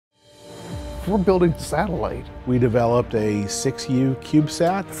We're building a satellite. We developed a 6U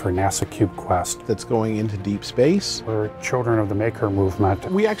CubeSat for NASA CubeQuest. that's going into deep space. We're children of the maker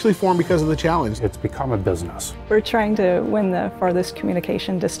movement. We actually formed because of the challenge. It's become a business. We're trying to win the farthest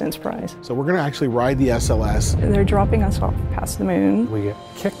communication distance prize. So we're going to actually ride the SLS. They're dropping us off past the moon. We get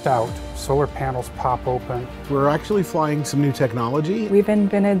kicked out, solar panels pop open. We're actually flying some new technology. We've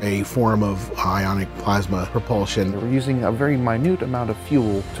invented A form of ionic plasma propulsion. We're using a very minute amount of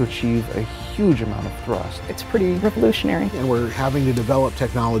fuel to achieve a huge amount of thrust. It's pretty revolutionary. And we're having to develop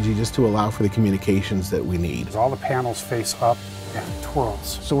technology just to allow for the communications that we need. All the panels face up and it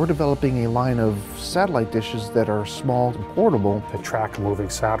twirls So we're developing a line of satellite dishes that are small and portable. to track a moving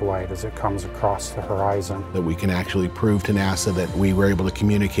satellite as it comes across the horizon. That we can actually prove to NASA that we were able to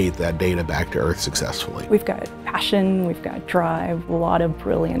communicate that data back to Earth successfully. We've got passion, we've got drive, a lot of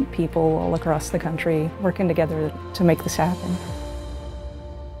brilliant people all across the country working together to make this happen.